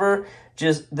 silver.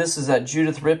 Just, this is that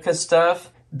Judith Ripka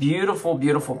stuff. Beautiful,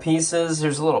 beautiful pieces.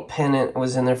 There's a little pendant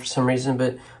was in there for some reason,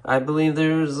 but I believe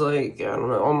there's like, I don't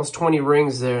know, almost 20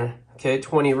 rings there. Okay,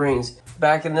 20 rings.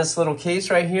 Back in this little case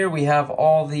right here, we have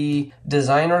all the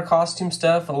designer costume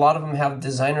stuff. A lot of them have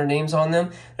designer names on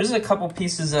them. There's a couple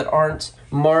pieces that aren't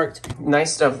marked.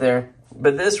 Nice stuff there.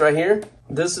 But this right here,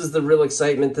 this is the real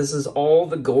excitement. This is all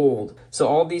the gold. So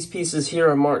all these pieces here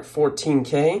are marked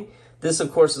 14K. This,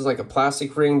 of course, is like a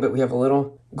plastic ring, but we have a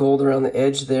little gold around the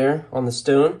edge there on the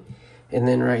stone. And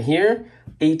then right here,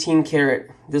 18 karat.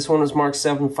 This one was marked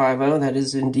 750. That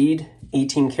is indeed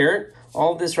 18 karat.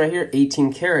 All of this right here,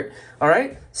 18 karat. All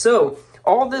right, so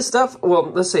all this stuff, well,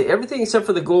 let's say everything except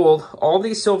for the gold, all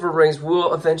these silver rings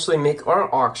will eventually make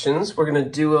our auctions. We're gonna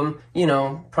do them, you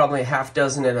know, probably a half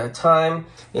dozen at a time.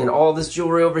 And all this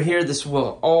jewelry over here, this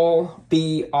will all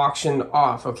be auctioned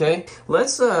off, okay?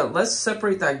 Let's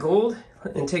separate that gold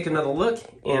and take another look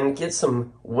and get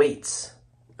some weights.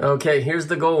 Okay, here's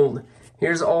the gold.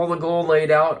 Here's all the gold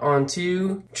laid out on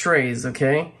 2 trays,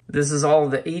 okay? This is all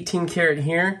the 18 karat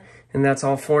here, and that's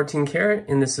all 14 karat,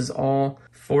 and this is all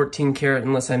 14 karat,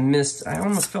 unless I missed. I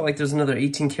almost felt like there's another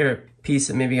 18 karat piece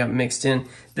that maybe got mixed in.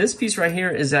 This piece right here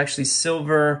is actually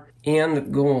silver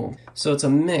and gold. So it's a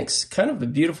mix, kind of a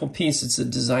beautiful piece. It's a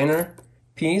designer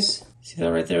piece. See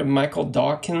that right there? Michael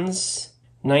Dawkins,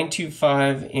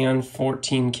 925 and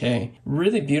 14K.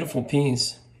 Really beautiful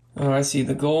piece. Oh, I see.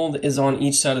 The gold is on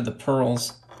each side of the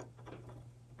pearls.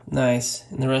 Nice.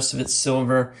 And the rest of it's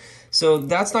silver. So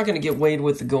that's not going to get weighed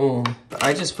with the gold.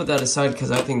 I just put that aside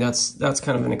because I think that's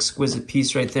kind of an exquisite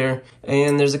piece right there.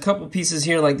 And there's a couple pieces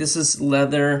here, like this is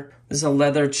leather. This is a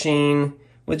leather chain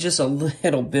with just a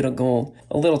little bit of gold.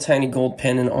 A little tiny gold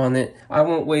pendant on it. I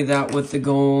won't weigh that with the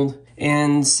gold.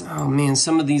 And, oh man,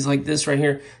 some of these like this right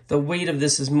here, the weight of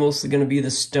this is mostly going to be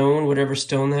the stone, whatever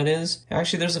stone that is.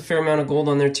 Actually, there's a fair amount of gold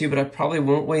on there too, but I probably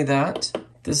won't weigh that.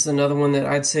 This is another one that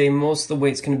I'd say most of the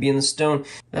weight's going to be in the stone.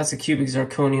 That's a cubic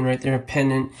zirconium right there, a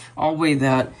pendant. I'll weigh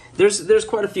that. There's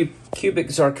quite a few cubic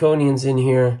zirconians in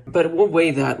here, but we'll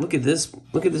weigh that. Look at this.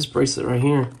 Look at this bracelet right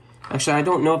here. Actually, I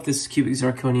don't know if this is cubic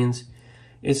zirconians.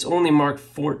 It's only marked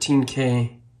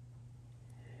 14K.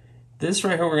 This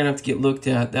right here we're going to have to get looked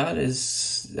at.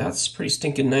 That's pretty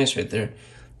stinking nice right there.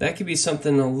 That could be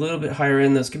something a little bit higher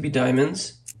end. Those could be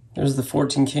diamonds. There's the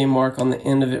 14K mark on the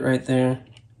end of it right there.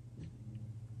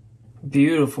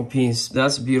 Beautiful piece.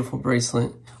 That's a beautiful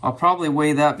bracelet. I'll probably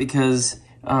weigh that because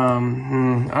I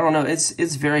don't know.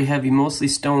 It's very heavy, mostly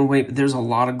stone weight, but there's a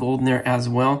lot of gold in there as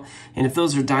well. And if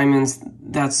those are diamonds,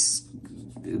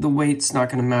 the weight's not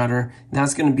going to matter.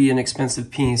 That's going to be an expensive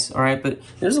piece. All right, but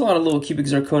there's a lot of little cubic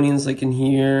zirconians like in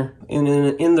here, and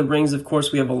in the rings, of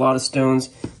course, we have a lot of stones.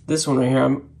 This one right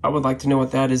here, I would like to know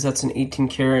what that is. That's an 18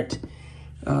 karat.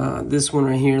 This one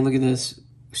right here, look at this.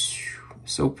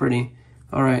 So pretty.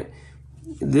 All right.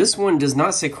 This one does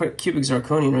not say cubic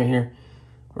zirconium right here,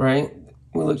 right?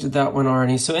 We looked at that one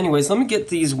already. So anyways, let me get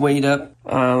these weighed up.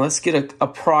 Let's get an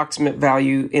approximate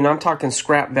value, and I'm talking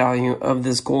scrap value of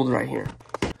this gold right here.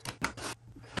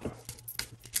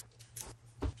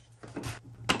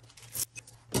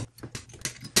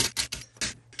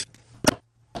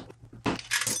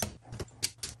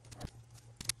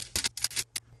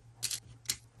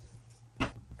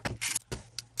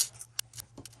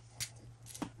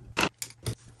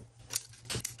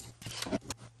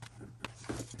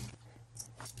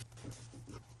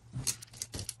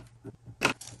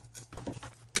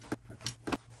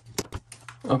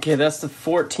 Okay, that's the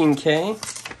 14K.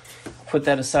 Put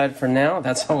that aside for now.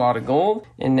 That's a lot of gold.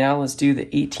 And now let's do the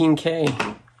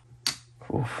 18K.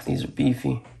 Oof, these are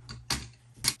beefy.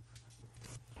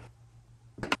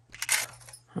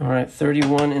 All right,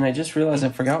 31, and I just realized I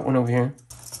forgot one over here.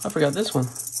 I forgot this one.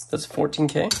 That's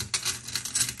 14K.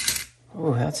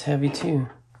 Oh, that's heavy too.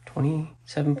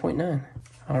 27.9.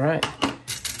 All right.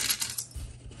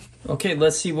 Okay,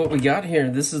 let's see what we got here.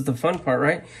 This is the fun part,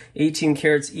 right? 18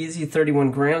 carats easy,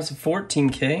 31 grams,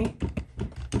 14K.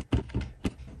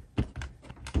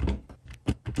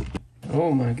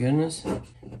 Oh my goodness.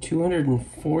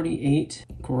 248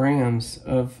 grams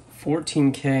of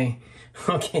 14K.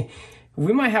 Okay,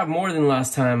 we might have more than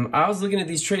last time. I was looking at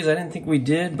these trays. I didn't think we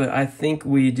did, but I think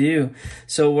we do.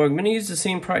 So we're going to use the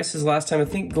same price as last time. I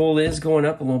think gold is going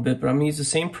up a little bit, but I'm going to use the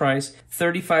same price.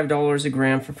 $35 a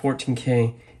gram for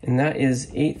 14K. And that is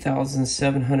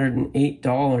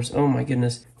 $8,708. Oh my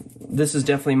goodness. This is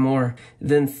definitely more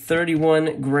than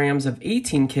 31 grams of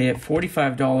 18K at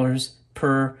 $45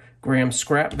 per gram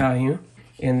scrap value.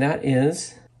 And that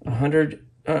is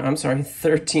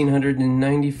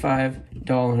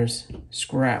 $1,395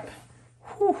 scrap.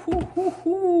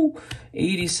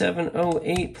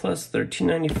 8708 plus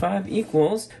 1395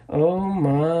 equals, oh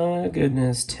my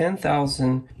goodness,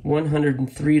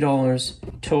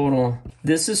 $10,103 total.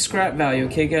 This is scrap value,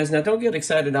 okay guys? Now don't get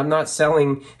excited. I'm not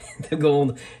selling the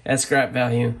gold at scrap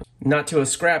value. Not to a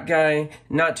scrap guy,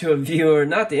 not to a viewer,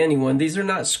 not to anyone. These are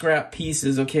not scrap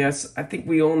pieces, okay? I don't think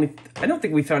we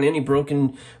found any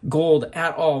broken gold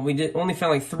at all. We only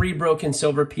found like 3 broken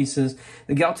silver pieces.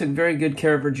 The gal took very good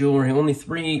care of her jewelry. Only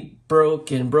 3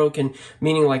 broken,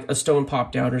 meaning like a stone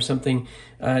popped out or something.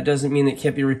 It doesn't mean it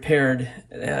can't be repaired.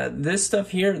 This stuff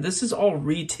here, this is all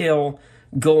retail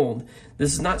gold.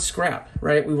 This is not scrap,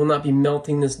 right? We will not be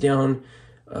melting this down.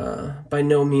 By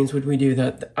no means would we do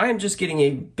that. I am just getting a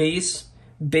base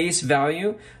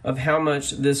value of how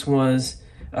much this was,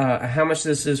 how much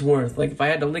this is worth. Like if I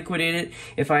had to liquidate it,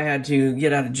 if I had to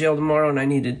get out of jail tomorrow and I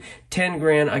needed 10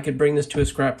 grand, I could bring this to a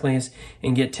scrap place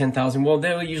and get 10,000. Well,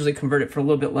 they'll usually convert it for a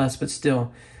little bit less, but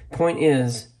still. Point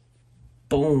is,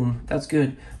 boom, that's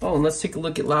good. Oh, and let's take a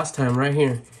look at last time right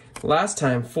here. Last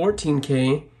time,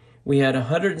 14K, we had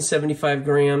 175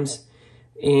 grams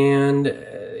and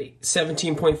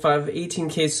 17.5,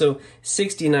 18K, so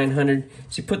 6,900.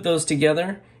 So you put those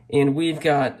together, and we've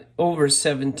got over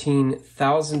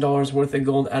 $17,000 worth of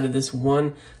gold out of this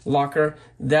one locker.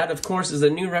 That, of course, is a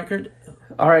new record.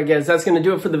 All right, guys, that's going to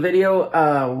do it for the video.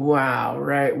 Wow,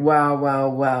 right?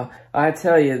 Wow. I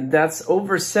tell you, that's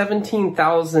over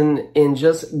 17,000 in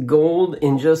just gold,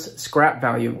 in just scrap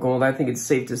value of gold. I think it's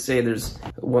safe to say there's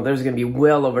going to be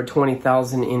well over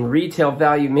 20,000 in retail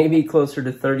value, maybe closer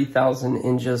to 30,000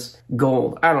 in just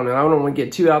gold. I don't know. I don't want to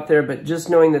get too out there, but just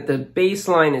knowing that the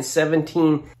baseline is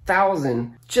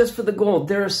 17,000 just for the gold.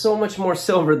 There is so much more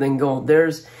silver than gold.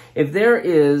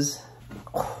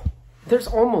 There's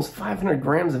almost 500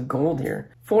 grams of gold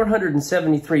here.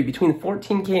 473 between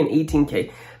 14K and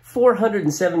 18K.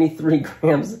 473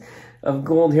 grams of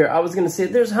gold here. I was going to say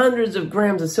there's hundreds of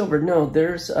grams of silver. No,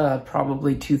 there's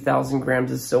probably 2,000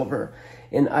 grams of silver.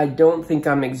 And I don't think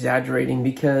I'm exaggerating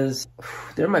because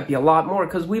there might be a lot more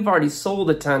because we've already sold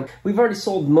a ton. We've already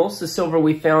sold most of the silver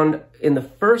we found in the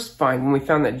first find when we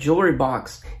found that jewelry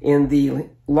box in the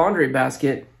laundry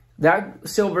basket. That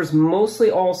silver's mostly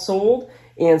all sold.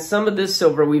 And some of this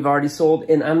silver we've already sold,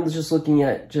 and I'm just looking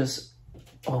at just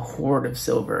a hoard of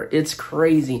silver. It's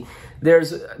crazy. There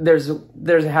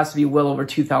has to be well over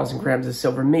 2,000 grams of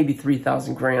silver, maybe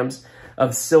 3,000 grams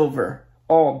of silver.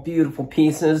 All beautiful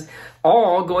pieces,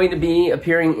 all going to be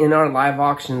appearing in our live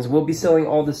auctions. We'll be selling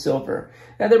all the silver.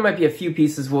 Now, there might be a few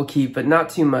pieces we'll keep, but not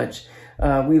too much.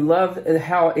 We love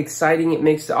how exciting it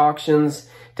makes the auctions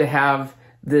to have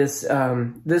this,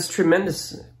 this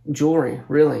tremendous jewelry,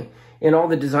 really. And all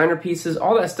the designer pieces,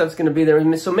 all that stuff's going to be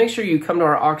there. So make sure you come to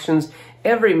our auctions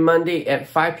every Monday at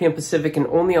 5 p.m. Pacific and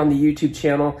only on the YouTube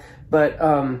channel. But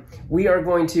we are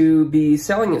going to be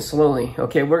selling it slowly,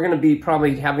 okay? We're going to be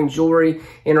probably having jewelry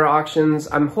in our auctions,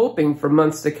 I'm hoping, for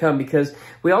months to come because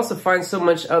we also find so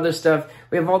much other stuff.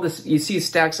 We have all this, you see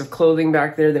stacks of clothing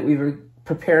back there that we were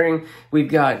preparing. We've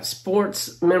got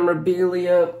sports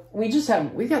memorabilia. We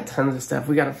got tons of stuff.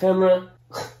 We got ephemera.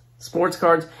 Sports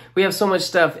cards. We have so much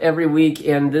stuff every week,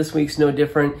 and this week's no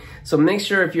different. So make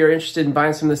sure if you're interested in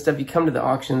buying some of this stuff, you come to the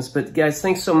auctions. But guys,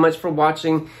 thanks so much for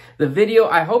watching the video.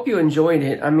 I hope you enjoyed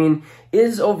it. I mean, it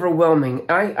is overwhelming.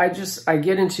 I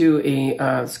get into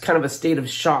a kind of a state of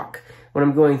shock when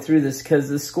I'm going through this because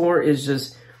the score is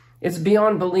just, it's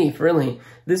beyond belief, really.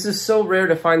 This is so rare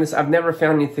to find this. I've never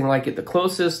found anything like it. The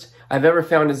closest I've ever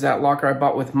found is that locker I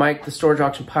bought with Mike, the Storage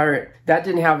Auction Pirate. That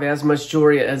didn't have as much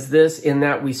jewelry as this in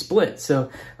that we split.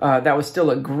 So that was still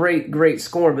a great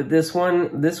score. But this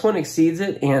one exceeds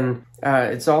it, and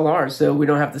it's all ours. So we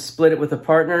don't have to split it with a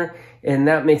partner, and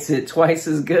that makes it twice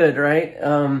as good, right?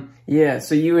 Yeah,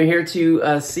 so you were here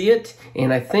to see it,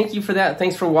 and I thank you for that.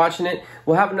 Thanks for watching it.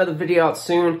 We'll have another video out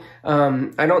soon.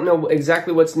 I don't know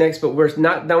exactly what's next, but we're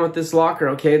not done with this locker,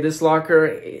 okay? This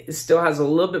locker still has a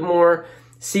little bit more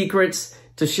secrets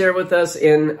to share with us,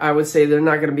 and I would say they're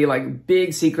not going to be like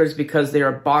big secrets because they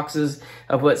are boxes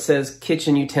of what says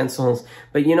kitchen utensils.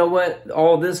 But you know what?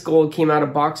 All this gold came out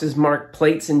of boxes marked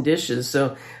plates and dishes,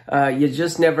 so you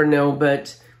just never know.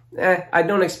 But I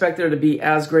don't expect there to be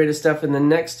as great as stuff in the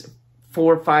next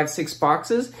 4, 5, 6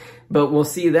 boxes, but we'll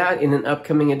see that in an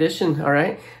upcoming edition, all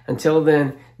right? Until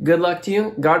then, good luck to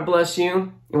you, God bless you,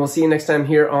 and we'll see you next time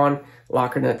here on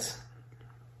Locker Nuts.